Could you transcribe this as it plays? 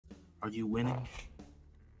Are you winning?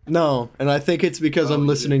 No, and I think it's because I'm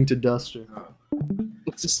listening to Duster.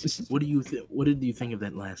 What do you think? What did you think of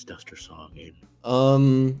that last Duster song,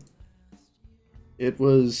 Aiden? It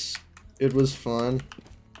was fun.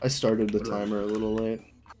 I started the timer a little late.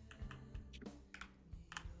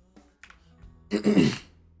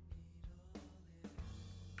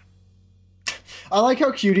 I like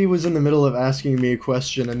how Cutie was in the middle of asking me a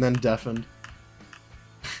question and then deafened.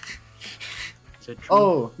 Is that true?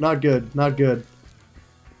 Oh, not good, not good.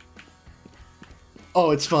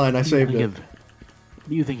 Oh, it's fine, I saved it. What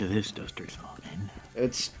do you think of this Duster song, man?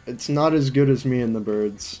 It's not as good as Me and the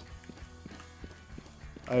Birds.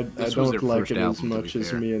 I don't like it as much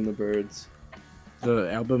as Me and the Birds.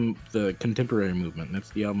 The album, the Contemporary Movement, that's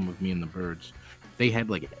the album of Me and the Birds. They had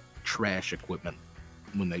like trash equipment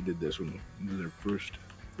when they did this one. This was their first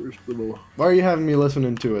little. Why are you having me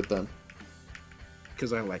listening to it then?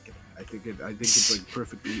 Because I like it. I think it's like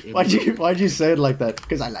perfectly. Why'd you say it like that?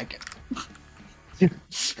 Because I like it. I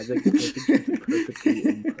think it's perfectly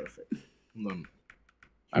imperfect.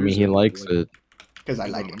 I mean, he likes it. Because I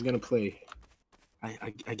like it. I'm gonna play.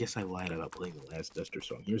 I guess I lied about playing the last Duster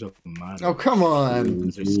song. Here's a mod. Oh, come on.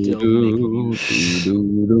 They're still making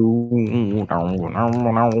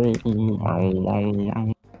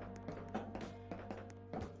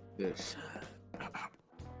this.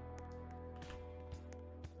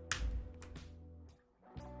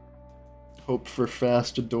 Hope for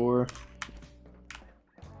fast door.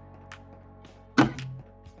 Oh,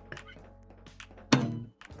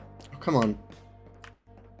 come on.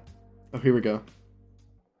 Oh, here we go.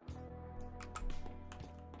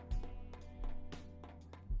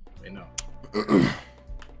 Wait, no. Oh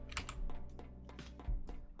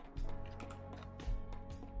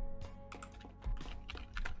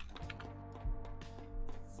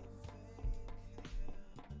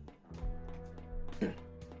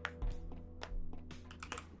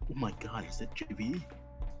my god, is that JV?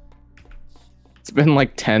 It's been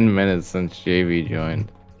like 10 minutes since JV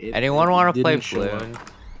joined. Anyone want to play Balloon?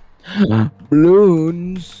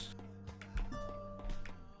 Balloons.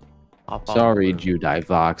 Sorry, Jude. Judai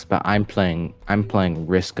Vox, but I'm playing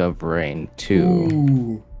Risk of Rain 2.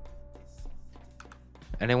 Ooh.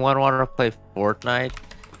 Anyone want to play Fortnite?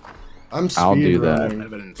 I'll do that.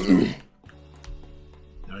 speedrunning.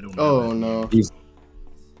 I don't Oh no. He's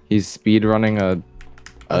speedrunning a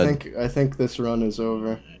I think this run is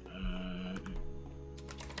over.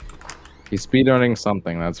 He's speedrunning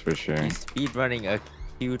something, that's for sure. He's speedrunning a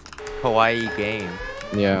cute kawaii game.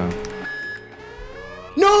 Yeah.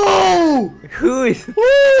 No! Who is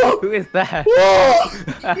Woo! who is that? Woo!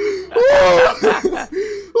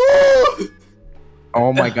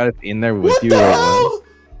 Oh my god, it's in there with What you the right hell?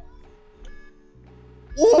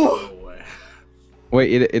 Woo! know.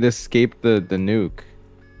 Wait, it escaped the nuke.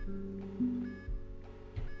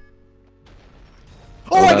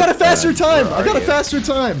 Oh, I got a that's faster bad. time! Where I got are a you? faster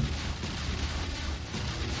time!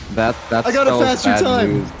 That I got a spells faster bad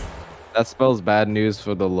time. news. That spells bad news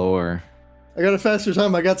for the lore. I got a faster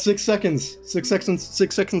time. I got 6 seconds. 6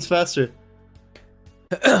 seconds faster.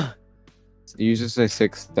 You just say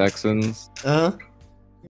 6 seconds. Uh-huh.